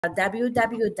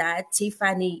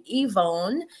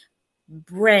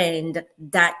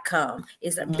www.tiffanyevonnebrand.com.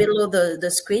 It's below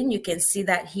the screen. You can see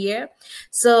that here.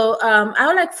 So I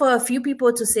would like for a few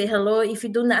people to say hello. If you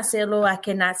do not say hello, I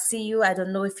cannot see you. I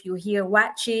don't know if you're here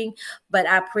watching, but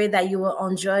I pray that you will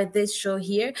enjoy this show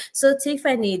here. So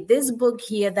Tiffany, this book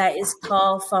here that is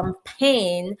called From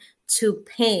Pain to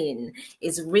Payne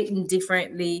is written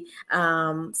differently.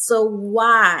 So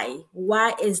why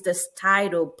is this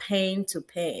title Payne to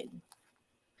Payne?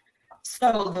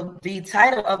 So the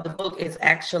title of the book is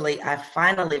actually, I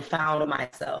finally found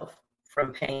myself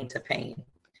from pain to Payne.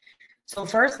 So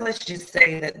first, let's just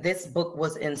say that this book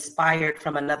was inspired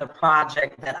from another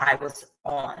project that I was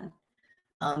on.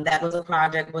 That was a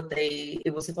project with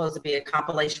it was supposed to be a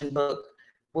compilation book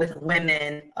with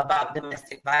women about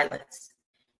domestic violence.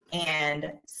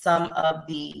 And some of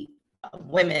the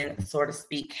women, so to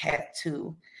speak, had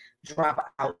to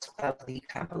drop out of the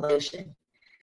compilation.